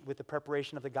my feet with the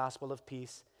preparation of the gospel of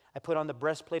peace. I put on the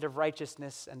breastplate of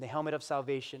righteousness and the helmet of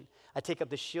salvation. I take up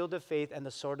the shield of faith and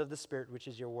the sword of the Spirit, which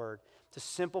is your word. It's a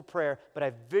simple prayer, but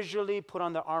I visually put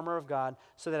on the armor of God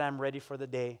so that I'm ready for the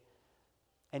day.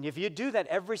 And if you do that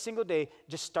every single day,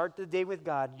 just start the day with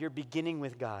God. You're beginning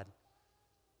with God.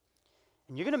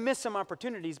 And you're going to miss some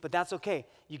opportunities, but that's okay.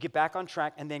 You get back on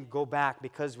track and then go back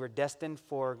because we're destined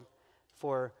for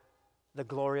the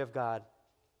glory of God.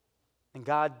 And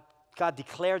God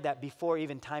declared that before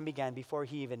even time began, before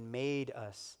he even made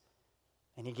us.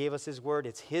 And he gave us his word.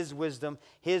 It's his wisdom,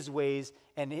 his ways,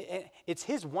 and it's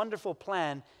his wonderful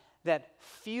plan that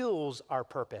fuels our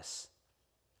purpose.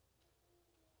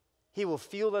 He will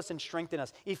fuel us and strengthen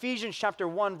us. Ephesians chapter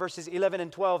 1, verses 11 and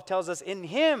 12 tells us, in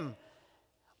him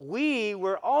we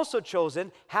were also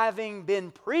chosen, having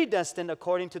been predestined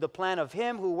according to the plan of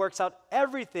him who works out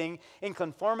everything in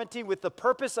conformity with the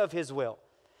purpose of his will,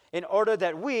 in order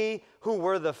that we, who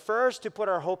were the first to put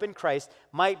our hope in Christ,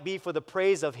 might be for the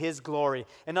praise of his glory.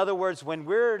 In other words, when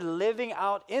we're living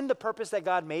out in the purpose that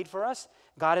God made for us,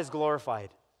 God is glorified.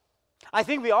 I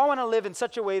think we all want to live in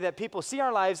such a way that people see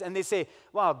our lives and they say,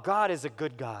 wow, God is a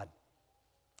good God.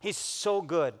 He's so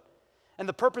good. And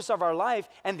the purpose of our life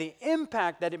and the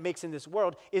impact that it makes in this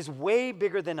world is way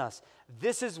bigger than us.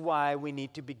 This is why we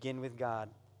need to begin with God.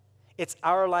 It's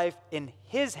our life in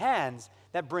his hands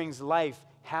that brings life,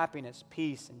 happiness,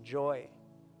 peace, and joy.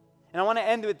 And I want to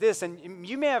end with this, and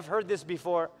you may have heard this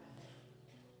before,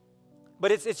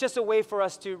 but it's just a way for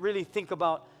us to really think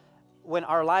about when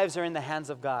our lives are in the hands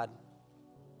of God.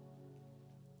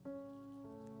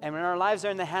 And when our lives are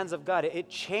in the hands of God, it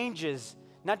changes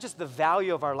not just the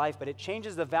value of our life, but it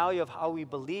changes the value of how we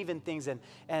believe in things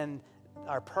and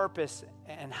our purpose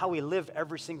and how we live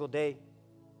every single day.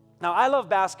 Now, I love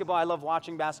basketball. I love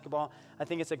watching basketball. I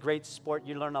think it's a great sport.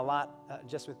 You learn a lot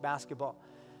just with basketball.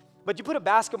 But you put a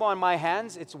basketball in my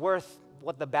hands, it's worth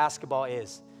what the basketball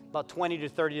is, about $20 to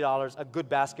 $30, a good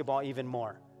basketball even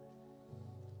more.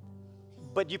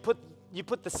 But you put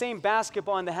the same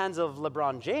basketball in the hands of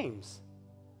LeBron James,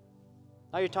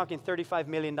 now you're talking $35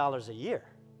 million a year.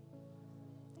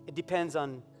 It depends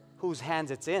on whose hands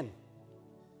it's in.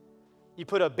 You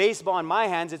put a baseball in my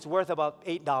hands, it's worth about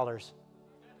 $8.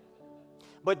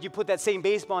 But you put that same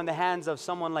baseball in the hands of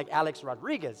someone like Alex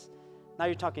Rodriguez, now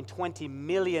you're talking $20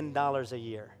 million a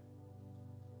year.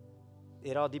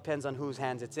 It all depends on whose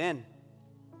hands it's in.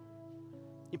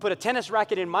 You put a tennis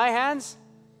racket in my hands,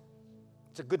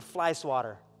 it's a good fly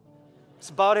swatter.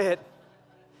 That's about it.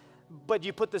 But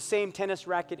you put the same tennis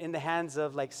racket in the hands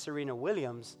of like Serena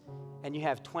Williams, and you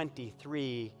have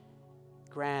 23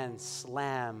 Grand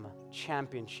Slam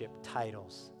championship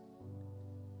titles.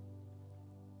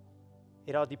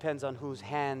 It all depends on whose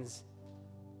hands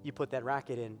you put that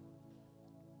racket in.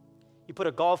 You put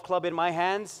a golf club in my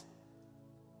hands,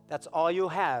 that's all you'll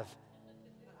have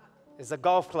is a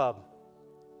golf club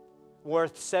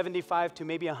worth $75 to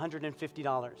maybe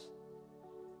 $150.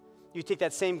 You take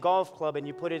that same golf club and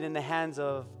you put it in the hands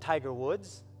of Tiger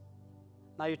Woods,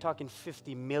 now you're talking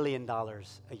 $50 million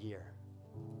a year.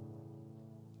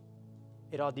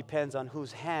 It all depends on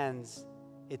whose hands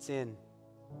it's in.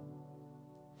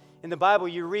 In the Bible,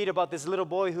 you read about this little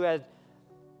boy who had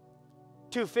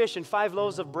 2 fish and 5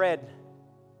 loaves of bread.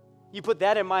 You put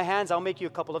that in my hands, I'll make you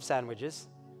a couple of sandwiches.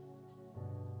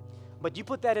 But you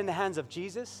put that in the hands of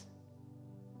Jesus,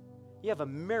 you have a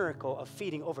miracle of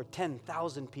feeding over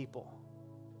 10,000 people.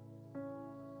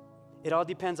 It all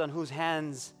depends on whose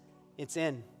hands it's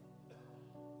in.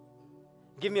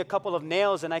 Give me a couple of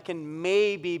nails and I can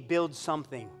maybe build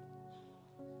something.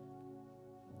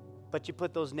 But you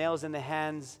put those nails in the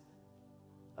hands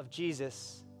of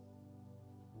Jesus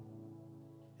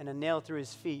and a nail through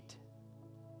his feet,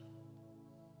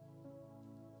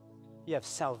 you have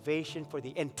salvation for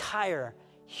the entire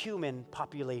human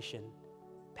population,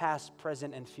 past,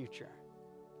 present, and future.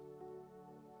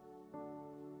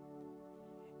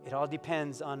 It all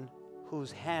depends on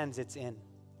whose hands it's in.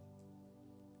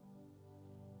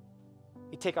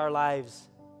 You take our lives,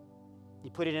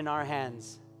 you put it in our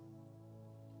hands.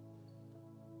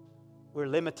 We're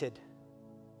limited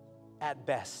at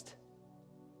best.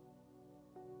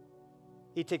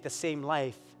 You take the same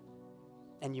life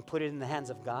and you put it in the hands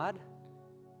of God,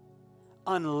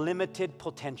 unlimited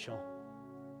potential.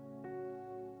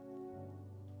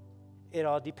 It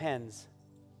all depends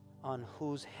on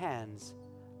whose hands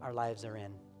our lives are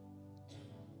in.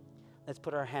 Let's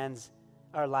put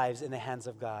our lives in the hands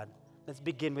of God. Let's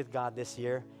begin with God this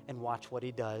year and watch what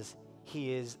he does.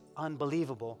 He is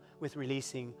unbelievable with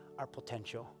releasing our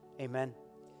potential. Amen.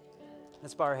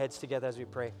 Let's bow our heads together as we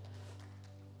pray.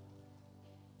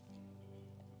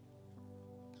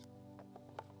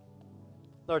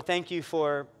 Lord, thank you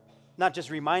for not just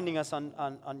reminding us on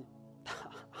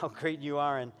how great you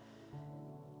are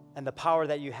and the power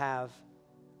that you have,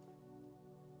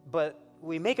 but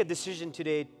we make a decision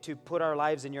today to put our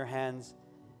lives in your hands,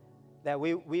 that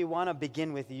we want to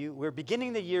begin with you. We're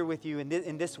beginning the year with you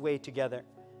in this way together.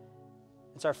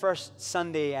 It's our first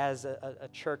Sunday as a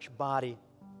church body,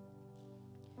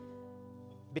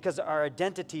 because our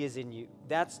identity is in you.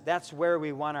 That's where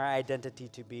we want our identity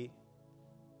to be,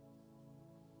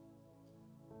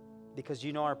 because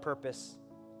you know our purpose.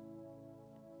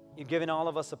 You've given all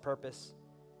of us a purpose,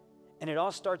 and it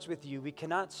all starts with you. We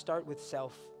cannot start with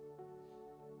self.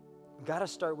 We've got to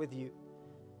start with you.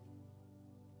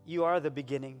 You are the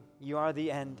beginning. You are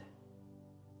the end.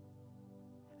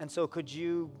 And so could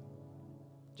you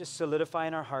just solidify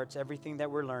in our hearts everything that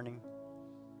we're learning,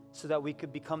 so that we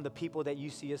could become the people that you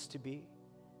see us to be.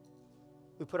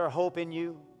 We put our hope in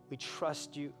you. We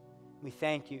trust you. We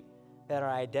thank you that our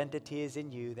identity is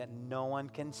in you, that no one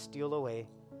can steal away.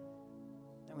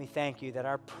 And we thank you that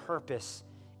our purpose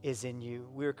is in you.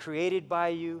 We were created by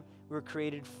you. We were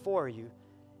created for you.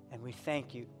 And we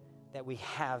thank you that we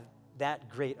have that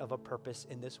great of a purpose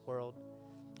in this world.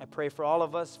 I pray for all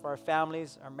of us, for our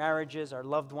families, our marriages, our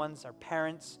loved ones, our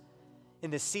parents, in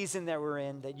the season that we're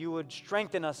in, that you would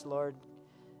strengthen us, Lord.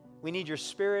 We need your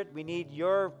spirit. We need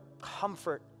your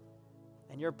comfort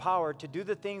and your power to do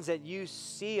the things that you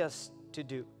see us to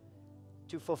do,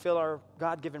 to fulfill our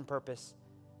God-given purpose.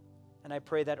 And I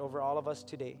pray that over all of us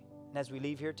today. And as we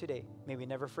leave here today, may we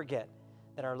never forget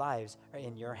that our lives are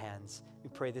in your hands. We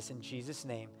pray this in Jesus'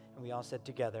 name. And we all said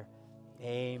together,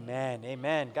 amen,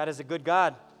 amen. God is a good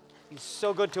God. He's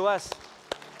so good to us.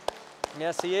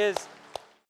 Yes, he is.